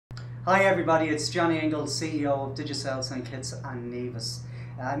Hi everybody, it's Johnny Ingle, CEO of Digicel, St. Kitts and Nevis.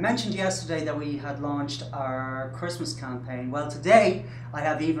 I mentioned yesterday that we had launched our Christmas campaign. Well, today I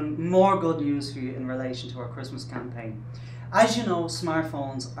have even more good news for you in relation to our Christmas campaign. As you know,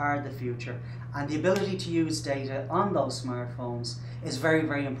 smartphones are the future, and the ability to use data on those smartphones is very,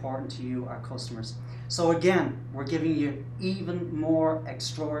 very important to you, our customers. So again, we're giving you even more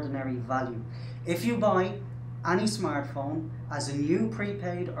extraordinary value. If you buy any smartphone as a new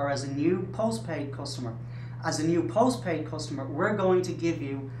prepaid or as a new postpaid customer, we're going to give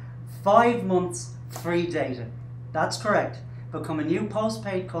you 5 months free data. That's correct. Become a new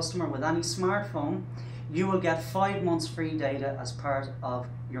postpaid customer with any smartphone, you will get 5 months free data as part of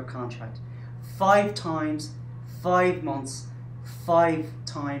your contract. 5 times, 5 months, 5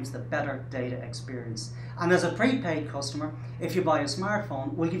 times the better data experience. And as a prepaid customer, if you buy a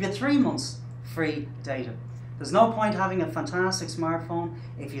smartphone, we'll give you 3 months free data. There's no point having a fantastic smartphone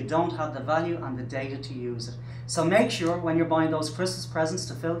if you don't have the value and the data to use it. So make sure when you're buying those Christmas presents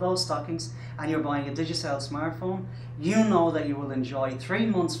to fill those stockings and you're buying a Digicel smartphone, you know that you will enjoy 3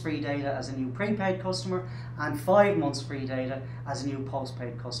 months free data as a new prepaid customer and 5 months free data as a new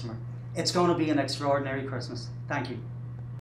postpaid customer. It's going to be an extraordinary Christmas. Thank you.